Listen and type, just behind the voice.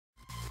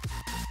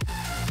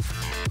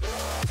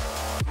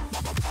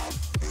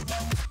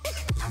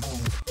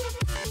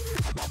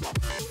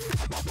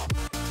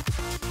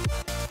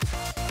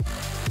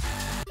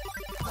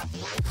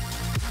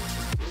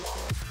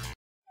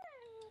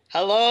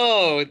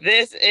Hello,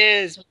 this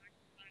is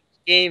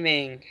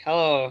gaming.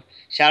 Hello,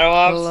 Shadow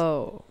Ops.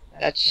 Hello.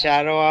 That's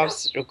Shadow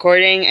Ops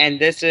recording,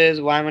 and this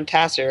is Wyman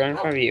Tasser in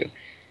front of you.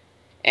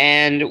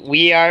 And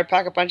we are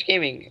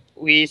PackAPunchGaming.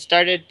 We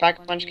started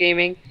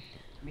PackAPunchGaming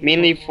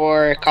mainly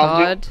for Call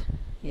of Duty. COD.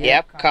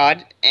 Yep,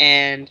 COD,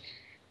 and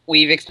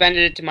we've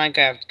expanded it to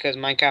Minecraft because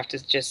Minecraft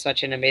is just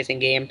such an amazing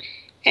game,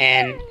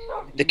 and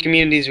the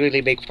community is really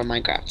big for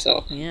Minecraft.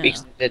 So Yeah. we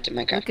extended it to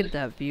Minecraft. Look at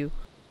that view.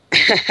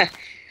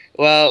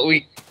 Well,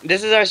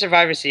 this is our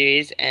Survivor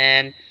series,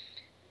 and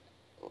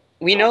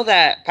we know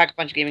that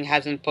PackAPunchGaming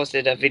hasn't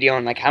posted a video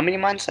in like how many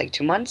months? Like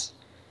 2 months?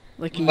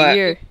 Like a But-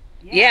 year.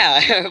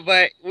 Yeah,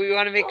 but we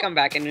want to make a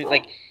comeback, and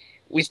like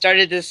we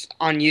started this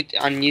on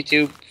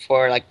YouTube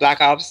for like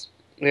Black Ops.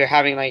 We were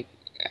having like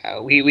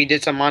we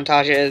did some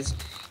montages,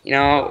 you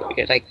know, we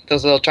did, like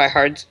those little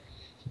tryhards.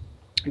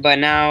 But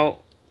now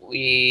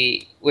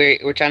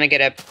we're trying to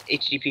get a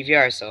HD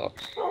PVR, so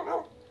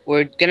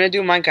we're gonna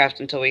do Minecraft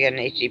until we get an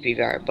HD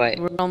PVR. But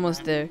We're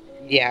almost there.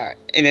 yeah,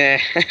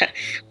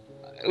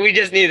 we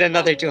just need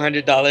another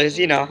 $200,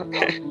 you know.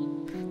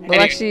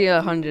 Well, actually,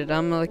 100.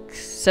 I'm like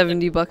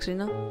 $70 right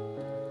now.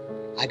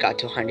 I got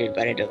 200,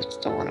 but I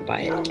just don't want to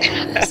buy it.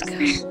 Let's go.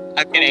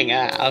 I'm kidding.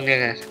 I'm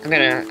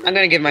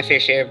gonna give my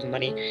fair share of the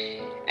money.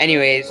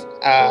 Anyways,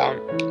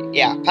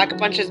 yeah,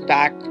 Pack-a-Punch is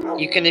back.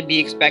 You can be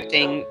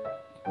expecting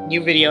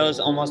new videos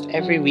almost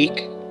every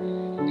week,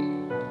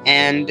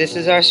 and this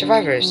is our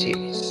Survivor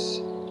series.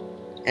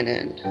 And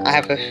then I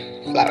have a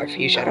flower for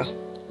you, Shadow.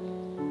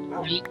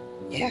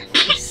 Yeah.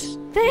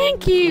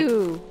 Thank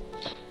you.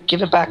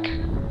 Give it back.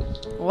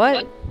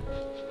 What?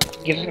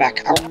 Give it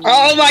back.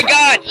 Oh my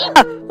God!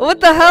 What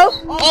the hell?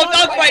 Oh,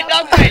 dogfight,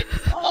 dogfight!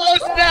 Oh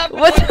snap!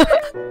 What?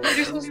 The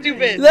You're so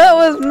stupid. that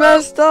was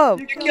messed up.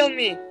 You killed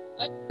me.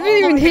 I didn't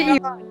even hit you.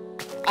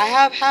 I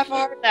have half a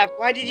heart left.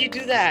 Why did you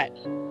do that?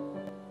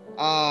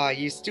 Oh,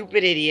 you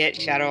stupid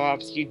idiot, Shadow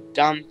Ops. You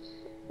dumb.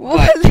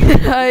 What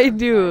did I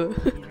do?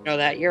 You know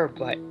that you're a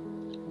butt.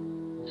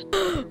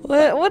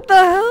 What the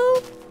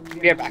hell?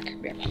 Be right back.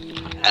 Be right back.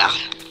 Ugh.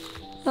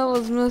 That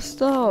was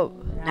messed up.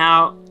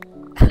 Now,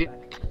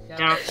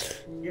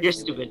 you're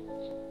stupid.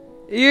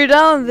 You're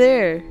down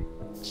there.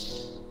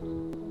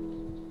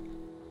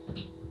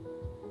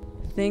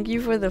 Thank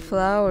you for the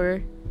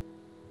flower.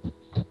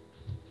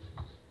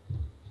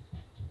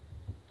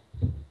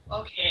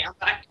 Okay, I'm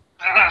back.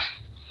 Ugh.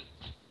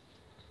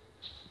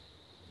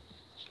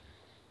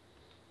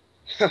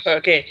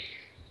 Okay,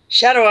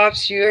 Shadow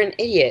Ops, you're an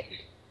idiot.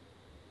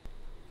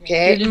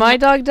 Okay. Did my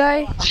dog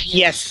die?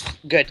 Yes,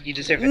 good. You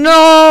deserve it.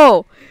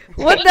 No!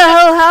 What the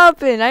hell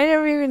happened? I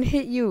never even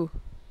hit you.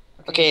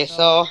 Okay,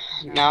 so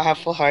now I have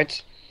full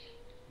hearts.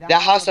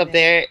 That house up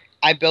there,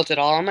 I built it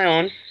all on my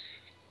own.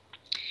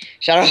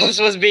 Shadow Ops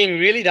was being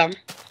really dumb.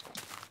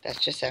 That's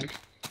just him.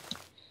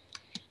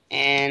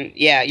 And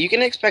yeah, you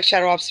can expect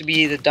Shadow Ops to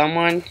be the dumb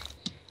one,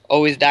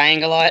 always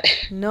dying a lot.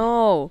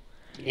 No.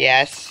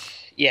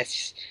 Yes,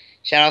 yes.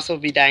 Shadow Ops will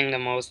be dying the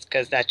most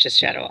because that's just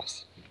Shadow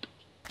Ops.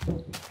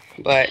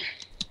 But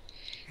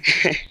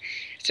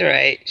it's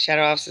alright.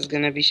 Shadow Ops is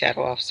gonna be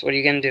Shadow Ops. What are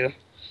you gonna do?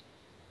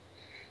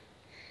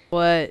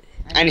 What?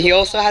 And he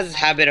also has this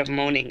habit of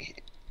moaning.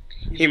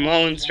 He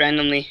moans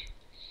randomly.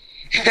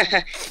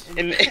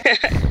 And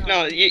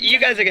no, you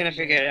guys are gonna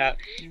figure it out.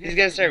 He's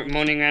gonna start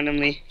moaning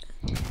randomly,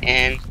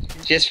 and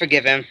just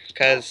forgive him,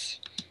 cause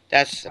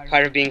that's a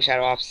part of being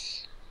Shadow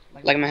Ops.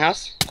 Like my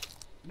house?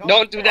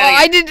 Don't do Oh, that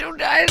I again.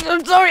 did.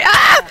 I'm sorry.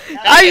 Ah!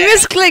 I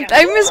misclicked.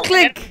 I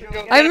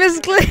misclicked. I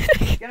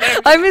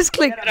misclicked. I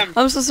misclicked.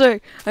 I'm so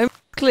sorry. I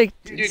misclicked.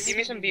 Dude, give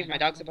me some beef. My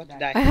dog's about to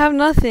I die. have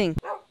nothing.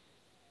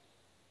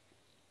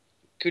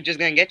 Kuja's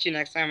gonna get you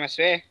next time, I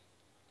swear.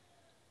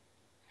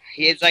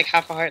 He has like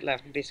half a heart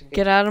left, basically.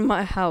 Get out of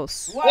my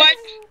house. What?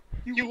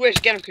 You wish.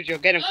 Get him,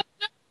 Kujo. Get him.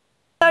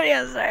 Sorry.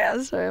 I'm sorry.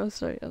 I'm sorry. I'm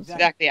sorry. I'm sorry.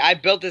 Exactly. I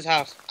built this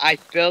house. I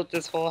built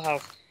this whole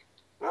house.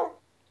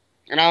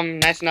 And I'm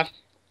nice enough.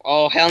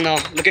 Oh, hell no.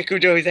 Look at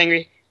Kujo. He's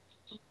angry.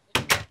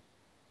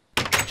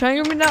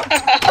 Trying me now.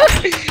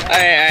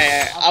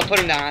 Alright. I'll put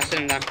him down. I'll sit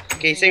him down.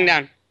 Okay, sitting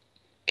down.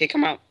 Okay,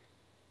 come out.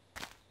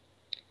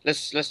 Let's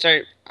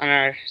start on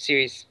our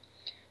series.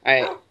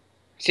 Alright.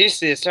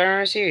 Seriously, let's start on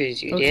our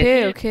series, you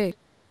idiot. Okay.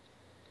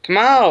 Come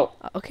out.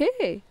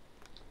 Okay.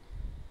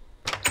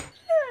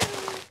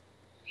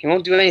 He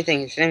won't do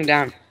anything. He's sitting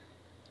down.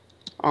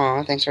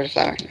 Aw, thanks for the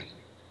flower.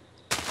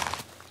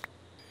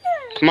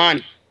 Come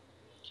on.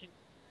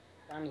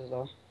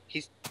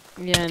 He's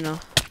Yeah, I know.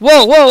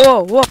 Whoa.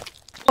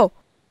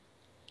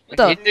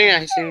 he's sitting down.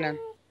 He's sitting down.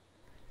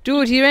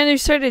 Dude, he randomly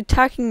started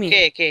attacking me.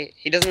 Okay.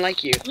 He doesn't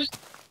like you.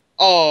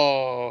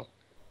 Oh.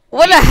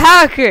 What a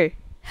hacker.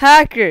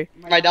 Hacker.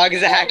 My dog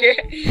is a hacker?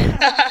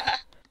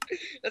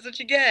 That's what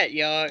you get,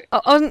 yo.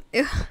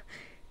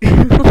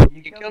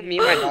 You killed me,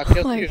 my dog Oh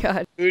killed my you.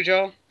 god.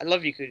 Cujo, I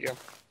love you, Cujo.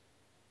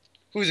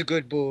 Who's a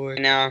good boy?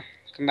 Now,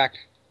 come back.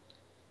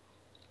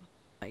 Oh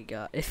my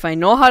god. If I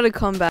know how to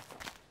come back,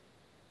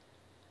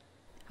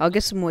 I'll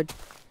get some wood.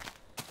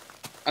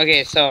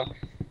 Okay, so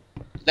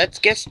let's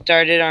get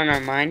started on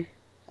our mine,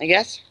 I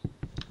guess.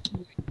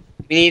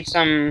 We need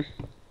some.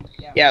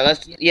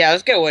 Let's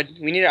get wood.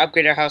 We need to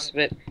upgrade our house a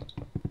bit.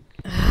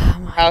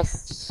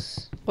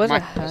 House. What my a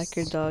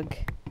hacker house. dog.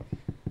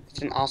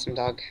 It's an awesome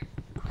dog.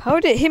 How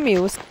did it hit me? It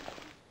was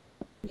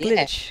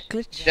Yeah.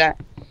 glitch.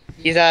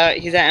 He's a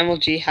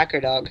MLG hacker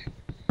dog.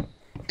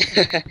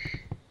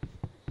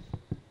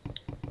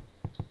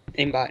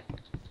 Aimbot.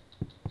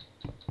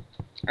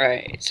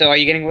 Alright, so are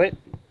you getting wood?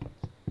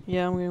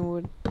 Yeah, I'm getting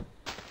wood.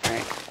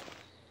 Alright.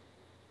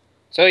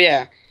 So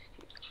yeah.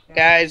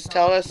 Guys,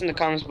 tell us in the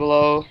comments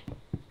below.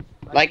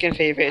 Like and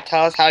favorite.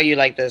 Tell us how you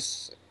like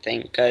this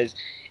thing. Because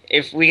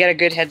if we get a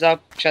good heads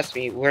up, trust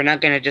me, we're not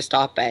going to just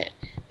stop at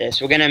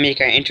this. We're going to make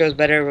our intros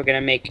better. We're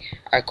going to make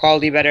our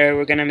quality better.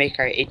 We're going to make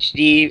our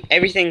HD.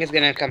 Everything is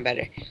going to come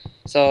better.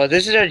 So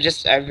this is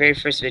just our very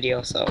first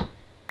video. So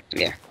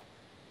yeah.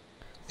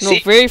 No,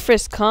 very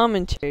first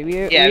commentary. We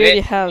already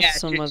have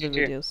some true, other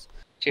videos.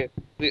 True.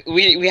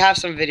 We have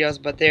some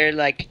videos, but they're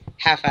like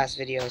half-ass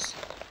videos.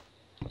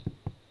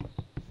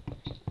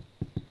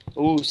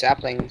 Ooh,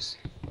 saplings.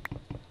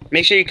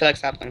 Make sure you collect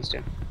saplings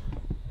too.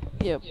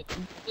 Yep.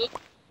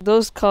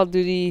 Those Call of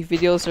Duty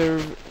videos are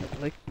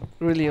like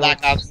really old.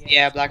 Black Ops,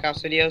 yeah, Black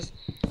Ops videos.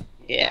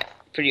 Yeah,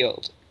 pretty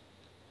old.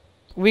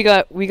 We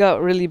got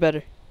really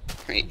better.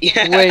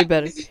 Yeah. Way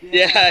better.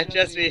 Yeah,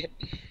 trust me.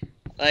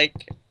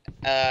 Like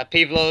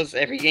Pavlos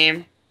every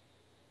game.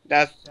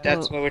 That's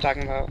what we're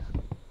talking about.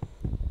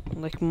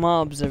 Like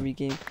mobs every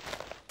game.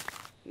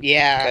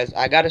 Yeah, because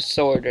I got a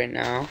sword right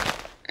now,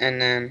 and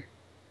then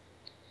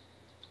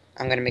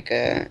I'm gonna make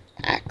a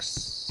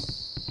axe.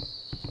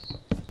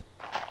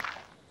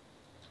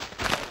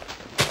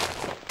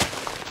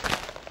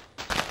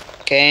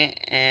 Okay,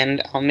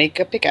 and I'll make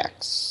a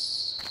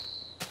pickaxe.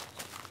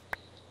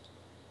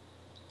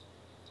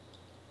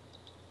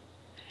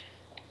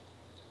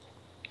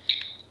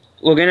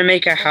 We're gonna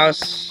make our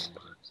house.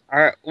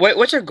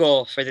 What's our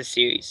goal for this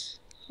series?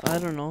 I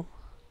don't know.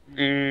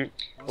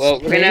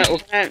 Well, we're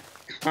gonna,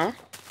 huh?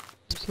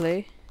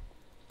 Play.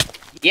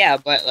 Yeah,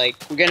 but like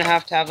we're gonna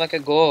have to have like a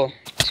goal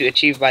to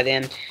achieve by the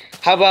end.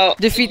 How about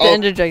defeat the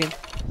Ender Dragon?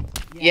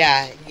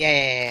 Yeah.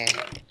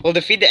 We'll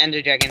defeat the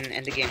Ender Dragon and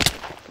end the game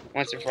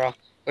once and for all.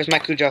 Where's my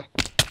Cujo?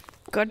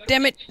 God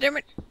damn it! Damn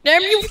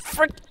you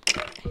frick!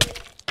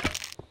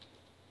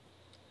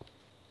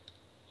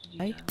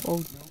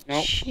 Oh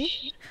nope.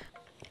 Shit.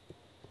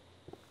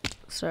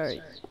 Sorry.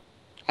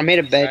 I made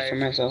a bed for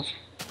myself.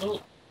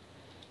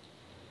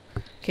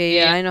 Okay,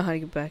 yeah, I know how to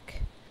get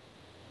back.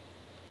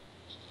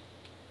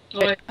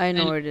 I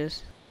know where it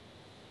is.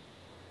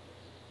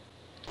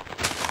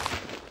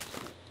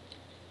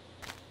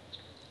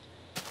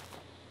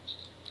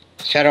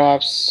 Shadow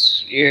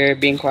Ops, you're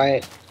being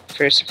quiet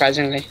for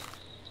surprisingly.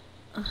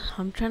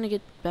 I'm trying to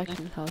get back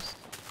in the house.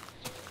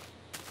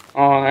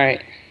 Oh,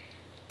 alright.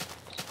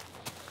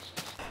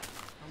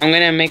 I'm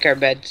gonna make our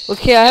beds.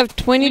 Okay, I have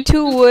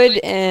 22 wood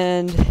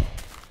and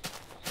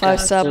 5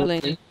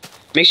 sapling.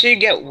 Make sure you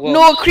get wood.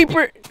 No,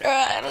 creeper!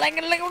 Like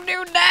a little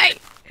dude, die!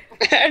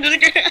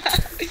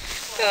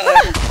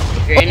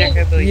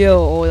 Yo,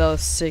 oh, that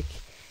was sick.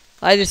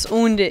 I just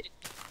owned it.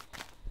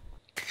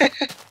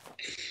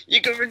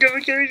 You can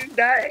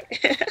die.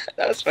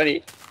 That was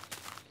funny.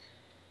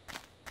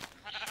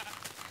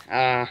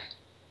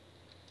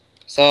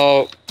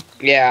 So,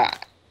 yeah.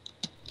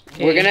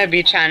 Okay. We're gonna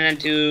be trying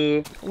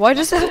to... Why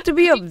does it have to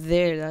be up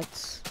there?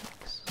 That's...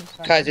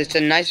 Because it's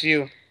a nice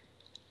view.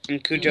 In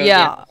Cujo's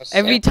house.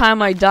 Every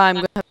time I die, I'm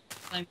gonna have to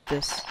climb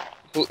this.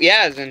 Well,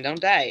 yeah, then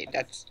don't die.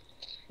 That's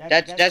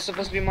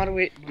supposed to be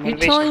motivation. You're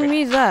telling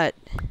me that,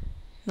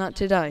 not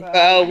to die.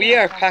 Well, we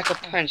are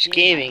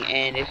PackAPunchGaming,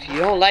 and if you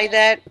don't like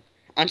that,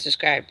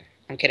 unsubscribe.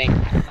 I'm kidding.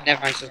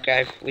 Never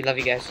unsubscribe. We love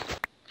you guys.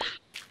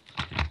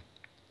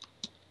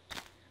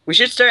 We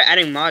should start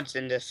adding mods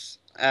in this.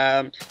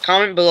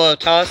 Comment below.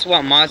 Tell us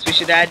what mods we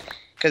should add,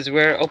 because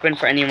we're open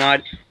for any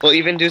mod. We'll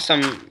even do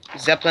some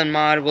Zeppelin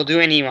mod. We'll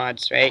do any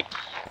mods, right?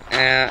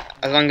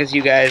 As long as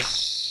you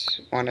guys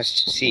want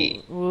us to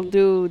see. We'll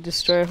do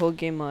destroy a whole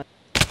game mod.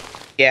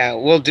 Yeah,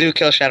 we'll do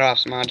Kill Shadow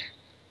Ops mod.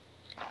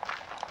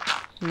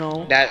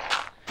 No.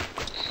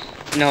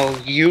 No,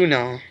 you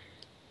know.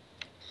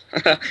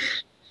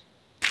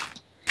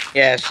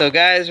 Yeah, so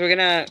guys, we're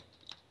gonna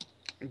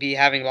be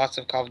having lots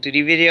of Call of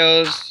Duty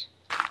videos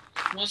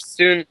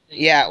soon.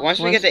 Yeah, once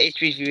we get the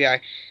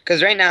HPVR,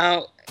 because right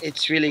now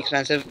it's really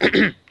expensive,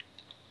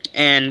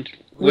 and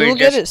we'll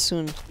get it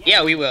soon.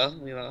 Yeah, we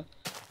will.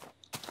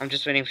 I'm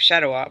just waiting for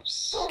Shadow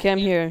Ops. Okay, I'm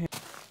here.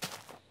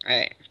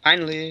 Alright,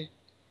 finally.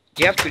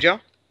 Do you have Cujo?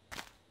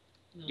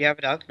 Do you have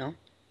a dog? No?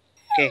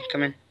 Okay,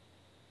 come in.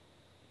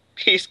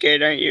 You're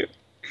scared, aren't you?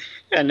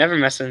 Yeah, never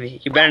mess with me.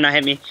 You better not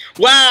hit me.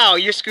 Wow,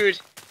 you're screwed.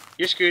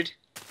 You're screwed.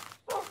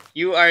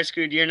 You are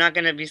screwed. You're not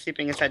gonna be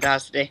sleeping inside the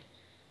house today.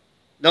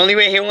 The only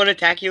way he won't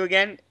attack you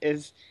again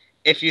is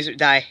if you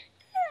die.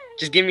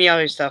 Just give me all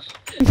your stuff.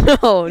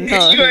 No.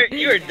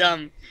 You are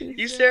dumb.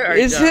 You sir are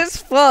dumb. It's his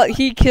fault.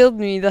 He killed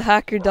me, the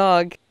hacker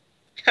dog.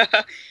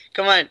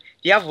 Come on. Do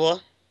you have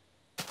wool?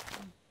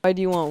 Why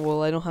do you want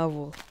wool? I don't have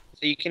wool.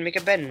 So you can make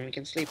a bed and we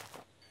can sleep.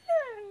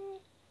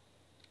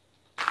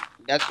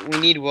 We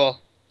need wool.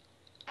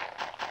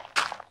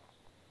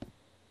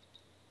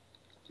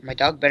 My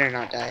dog better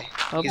not die.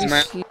 I'll He's be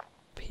my. sleep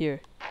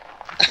here.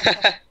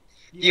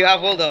 You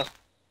have wool though.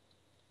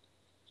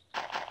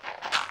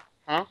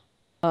 Huh?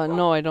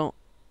 No, I don't.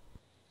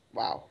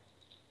 Wow.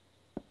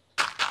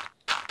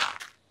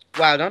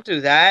 Wow, don't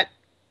do that.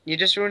 You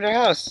just ruined our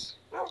house.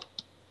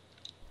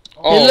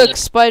 Hey, look,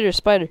 spider,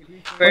 spider.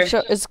 Where? Watch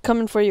out, it's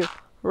coming for you.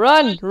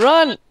 Run,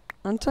 run!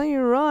 I'm telling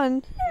you,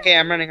 run. Okay,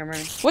 I'm running, I'm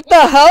running. What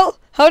the hell?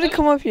 How did it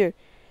come up here?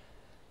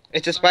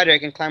 It's a spider, I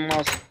can climb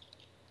walls.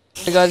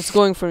 Oh my god, it's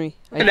going for me.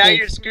 I Now think.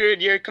 you're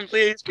screwed, you're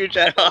completely screwed,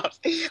 Shadow.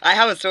 I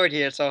have a sword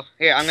here, so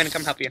here, I'm gonna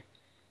come help you.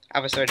 I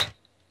have a sword.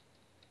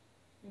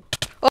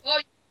 Oh.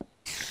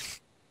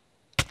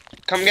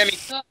 Come get me.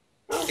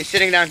 He's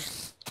sitting down.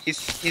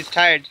 He's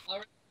tired.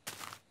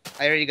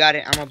 I already got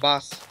it, I'm a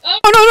boss. Oh,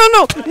 no, no,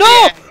 no,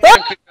 no!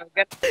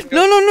 Yeah,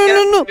 No, no, no,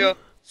 no, no!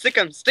 Stick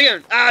him, stick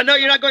him. Ah, no,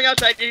 you're not going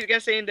outside, you're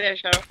gonna stay in there,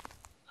 Shadow.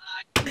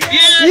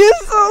 You're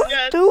so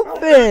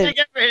stupid!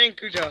 Get for hitting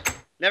Cujo.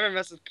 Never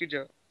mess with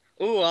Cujo.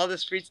 Ooh, all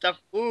this free stuff.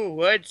 Ooh,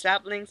 wood,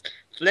 saplings,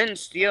 flint, and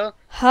steel.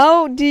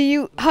 How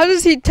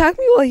does he attack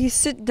me while he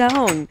sit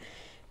down?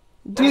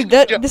 Dude,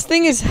 this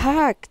thing is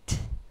hacked.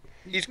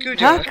 He's Cujo.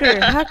 Hacker,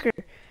 hacker.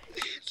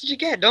 That's what you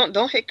get.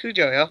 Don't hit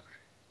Cujo, yo.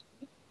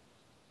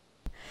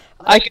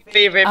 Like a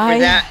favorite for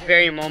that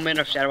very moment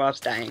of Shadow Ops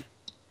dying.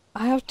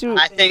 I have to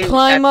think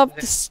climb up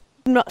the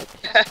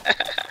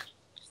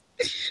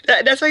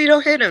That's why you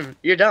don't hit him.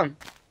 You're dumb.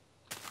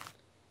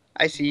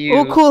 I see you.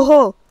 Oh, cool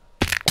hole.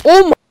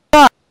 Oh my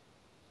god.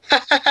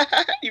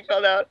 You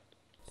fell out.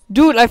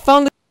 Dude, I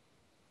found the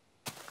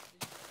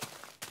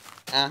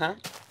Uh-huh.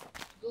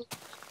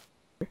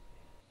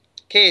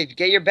 Okay,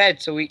 get your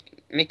bed so we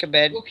make a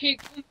bed. Okay.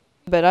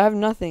 But I have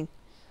nothing.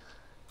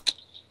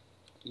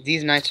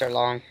 These nights are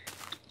long.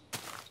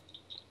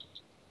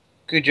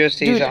 Cujo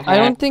stays Dude, at home. I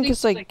don't think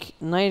it's like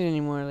night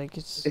anymore. Like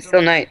it's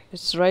still night.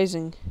 It's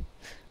rising.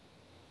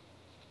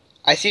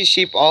 I see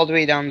sheep all the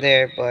way down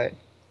there, but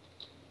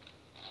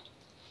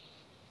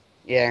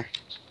yeah,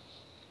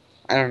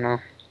 I don't know.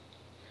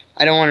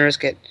 I don't want to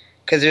risk it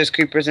because there's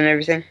creepers and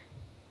everything.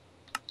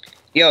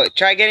 Yo,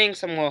 try getting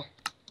some wool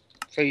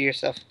for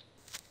yourself.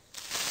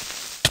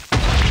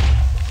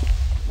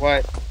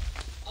 What?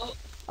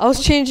 I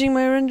was changing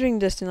my rendering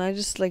distance. I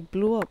just like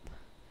blew up.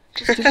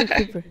 Stupid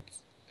creeper.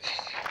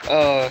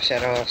 Oh,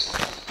 shadows.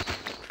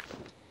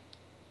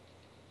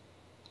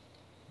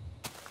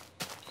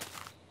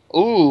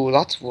 Ooh,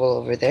 lots of wool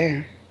over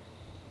there.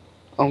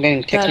 Oh, I'm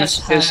getting text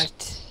messages.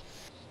 Hacked.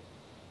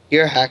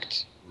 You're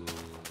hacked.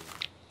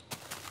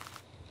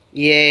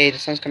 Yay, the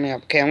sun's coming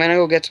up. Okay, I'm gonna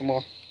go get some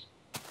wool.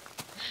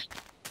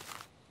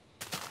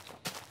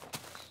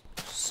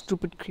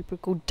 Stupid creeper,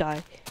 go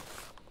die.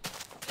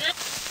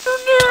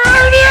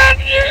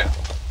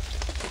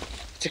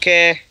 It's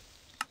okay.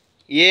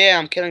 Yeah,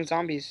 I'm killing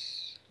zombies.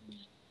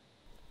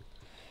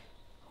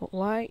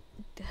 Why?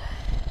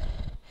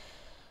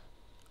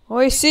 Oh,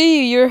 I see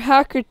you. You're a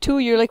hacker too.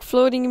 You're like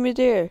floating in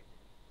midair.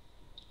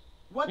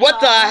 What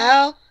the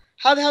hell?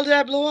 How the hell did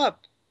I blow up?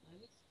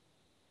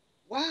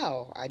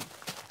 Wow, I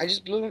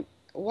just blew.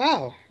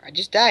 Wow, I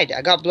just died.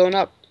 I got blown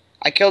up.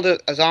 I killed a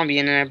zombie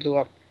and then I blew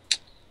up.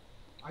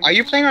 Are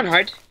you playing on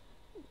hard?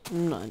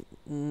 No,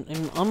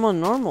 I'm on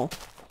normal.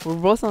 We're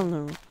both on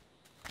normal.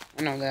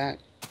 I know that.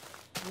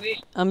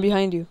 Wait. I'm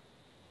behind you.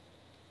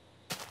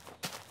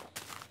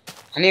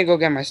 I need to go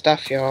get my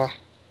stuff, yo.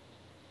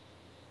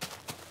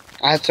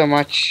 I had so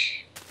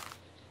much.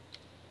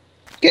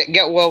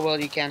 Get wool while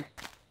you can.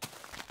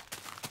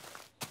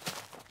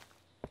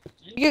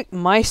 You get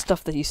my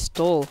stuff that you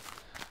stole.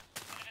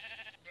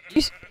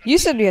 You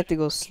said we had to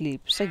go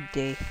sleep. It's like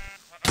day.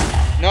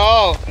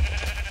 No!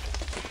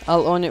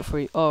 I'll own it for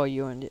you. Oh,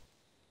 you owned it.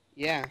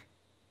 Yeah.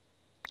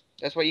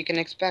 That's what you can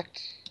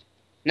expect.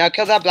 Now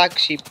kill that black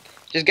sheep.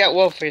 Just get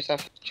wool for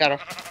yourself, Shadow.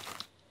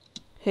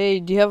 Hey,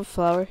 do you have a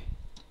flower?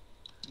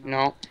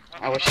 No,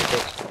 I wish I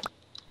did.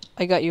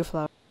 I got you a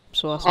flower.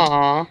 So awesome.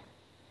 Aww.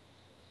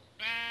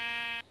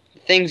 The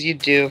things you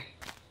do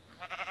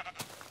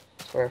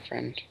for a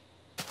friend.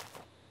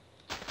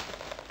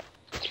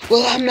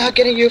 Well, I'm not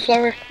getting you a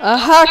flower. A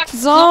hacked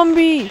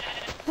zombie!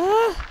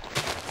 Ah.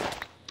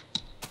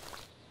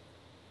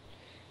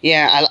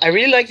 Yeah, I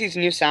really like these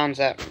new sounds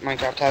that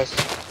Minecraft has.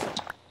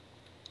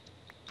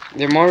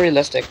 They're more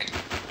realistic.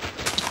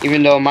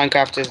 Even though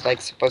Minecraft is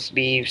like supposed to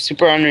be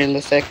super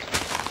unrealistic.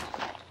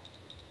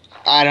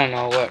 I don't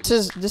know what.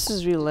 This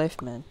is real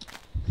life, man.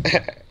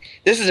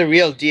 This is a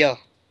real deal.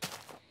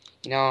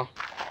 You know,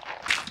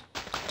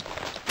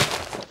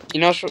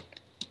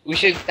 we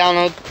should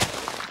download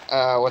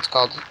what's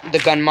called the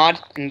gun mod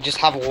and just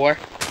have a war.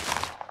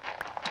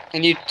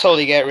 And you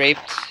totally get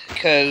raped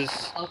because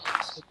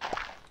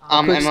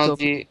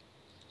MLG.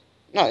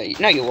 No,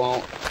 you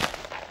won't.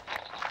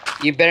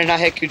 You better not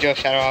hit Cujo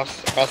Shadow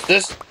Ops, or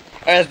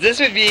else this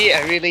would be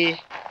a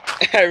really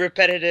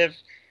repetitive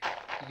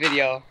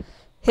video.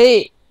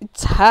 Hey,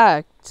 it's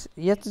hacked.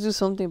 You have to do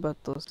something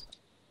about those.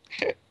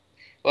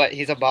 What?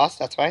 He's a boss.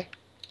 That's why.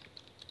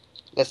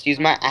 Let's use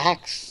my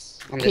axe.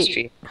 on this Okay,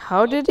 tree.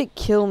 how did it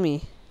kill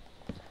me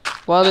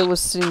while it was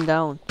sitting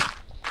down?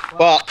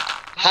 Well,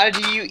 how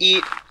do you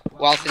eat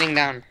while sitting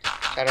down?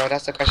 Shadow,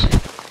 that's the question.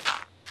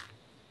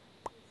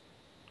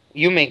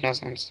 You make no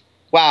sense.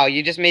 Wow,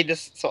 you just made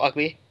this so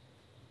ugly.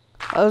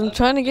 I'm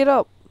trying to get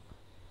up.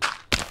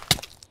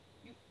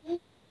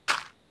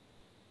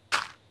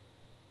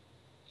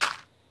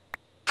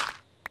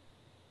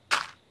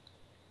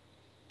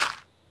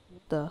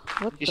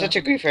 What You're the? such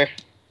a griefer.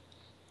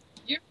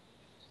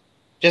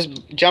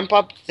 Just jump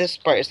up this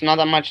part. It's not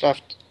that much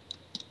left.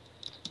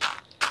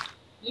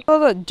 All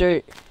that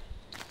dirt.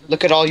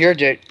 Look at all your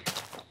dirt.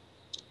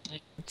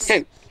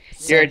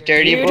 You're a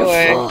dirty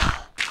boy.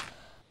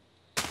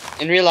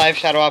 In real life,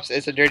 Shadow Ops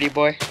is a dirty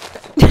boy.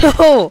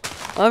 No,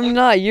 I'm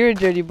not. You're a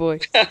dirty boy.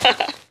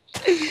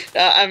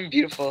 I'm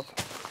beautiful.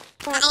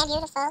 I am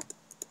beautiful.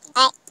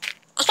 Alright.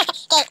 Okay,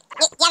 you have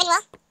any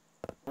more?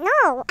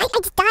 No, I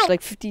just died.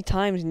 Like 50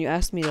 times and you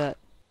asked me that.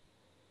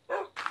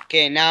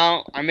 Okay,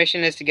 now our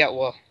mission is to get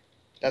wool.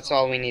 That's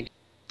all we need.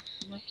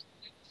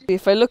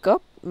 If I look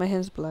up, my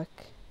hand's black.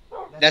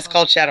 That's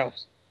called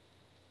shadows.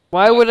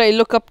 Why would I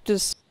look up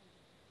this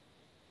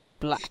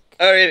black?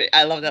 Oh, really?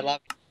 I love that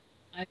lobby.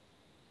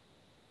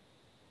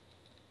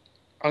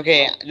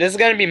 Okay, this is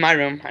gonna be my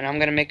room, and I'm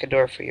gonna make a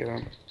door for your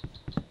room.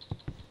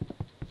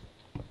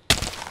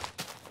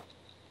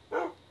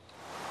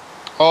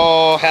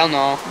 Oh, hell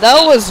no.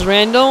 That was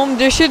random.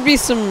 There should be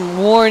some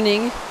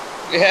warning.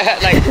 Yeah,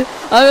 like,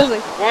 I was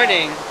like,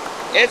 warning,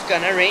 it's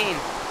gonna rain.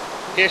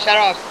 Here,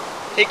 Shadow Ops,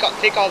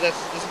 take all this.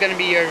 This is gonna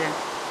be your room.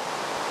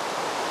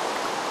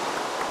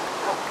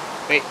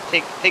 Wait,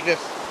 take this.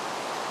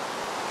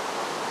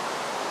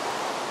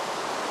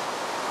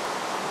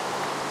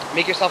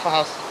 Make yourself a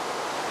house.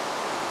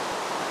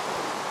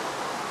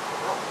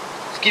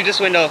 Just keep this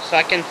window so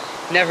I can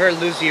never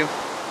lose you.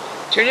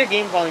 Turn your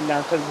game volume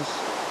down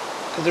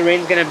because the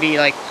rain's gonna be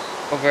like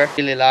over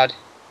really loud.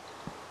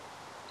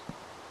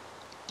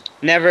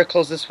 Never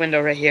close this window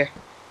right here.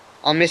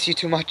 I'll miss you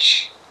too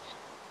much.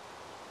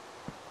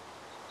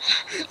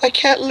 I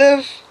can't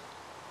live.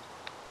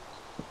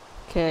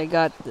 okay, I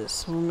got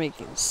this. We're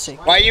making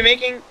sick. Why are you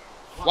making?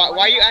 Why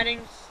are you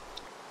adding?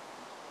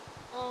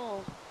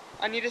 Oh,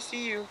 I need to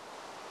see you.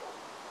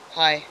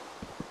 Hi.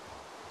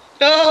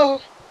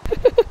 No.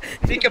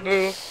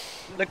 Peekaboo.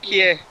 Look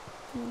here.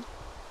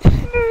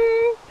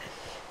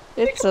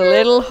 It's a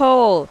little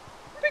hole.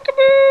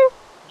 Peekaboo.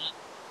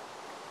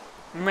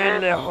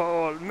 Manly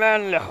hole,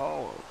 manly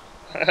hole.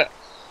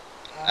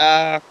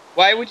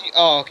 Why would you?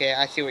 Oh, okay.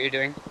 I see what you're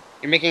doing.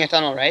 You're making a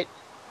tunnel, right?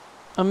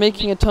 I'm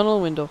making a tunnel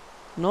window.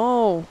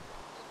 No,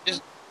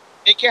 Just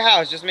make your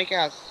house. Just make your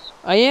house.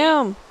 I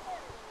am.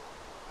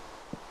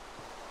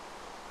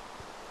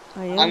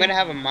 I am. I'm gonna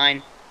have a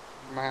mine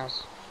in my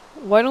house.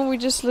 Why don't we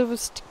just live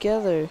us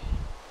together?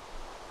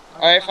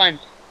 Alright, fine.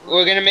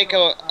 We're gonna make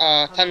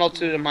a tunnel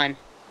to the mine.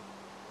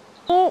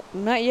 No,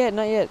 not yet,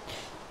 not yet.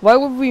 Why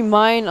would we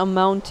mine a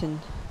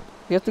mountain?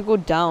 We have to go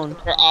down.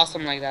 We're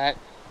awesome like that.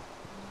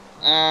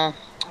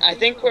 I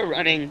think we're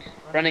running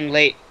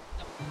late.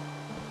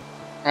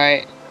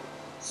 Alright.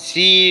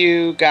 See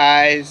you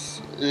guys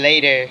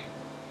later.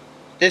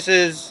 This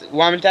is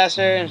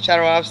Wamentasser and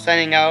Shadow Ops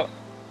signing out.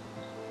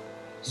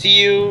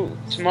 See you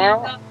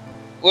tomorrow.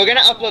 We're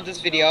gonna upload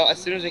this video as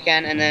soon as we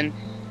can, and then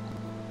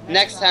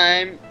next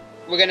time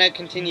we're gonna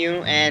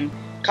continue. And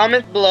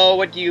comment below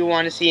what do you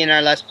want to see in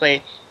our Let's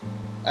Play.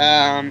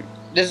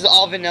 This is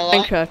all vanilla.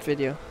 Minecraft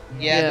video.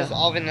 Yeah, this is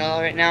all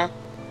vanilla right now.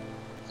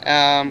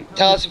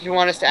 Tell us if you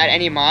want us to add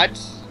any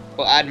mods.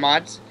 We'll add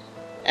mods.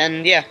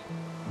 And yeah.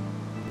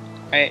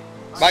 Alright.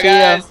 Bye See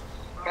ya. guys.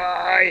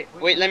 Bye.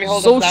 Wait, let me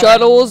hold So the flower.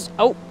 shadows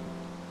out.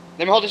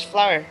 Let me hold this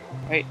flower.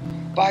 Wait.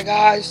 Bye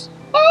guys.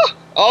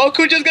 Oh,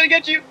 Kuja's gonna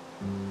get you.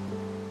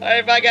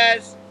 Alright, bye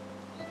guys.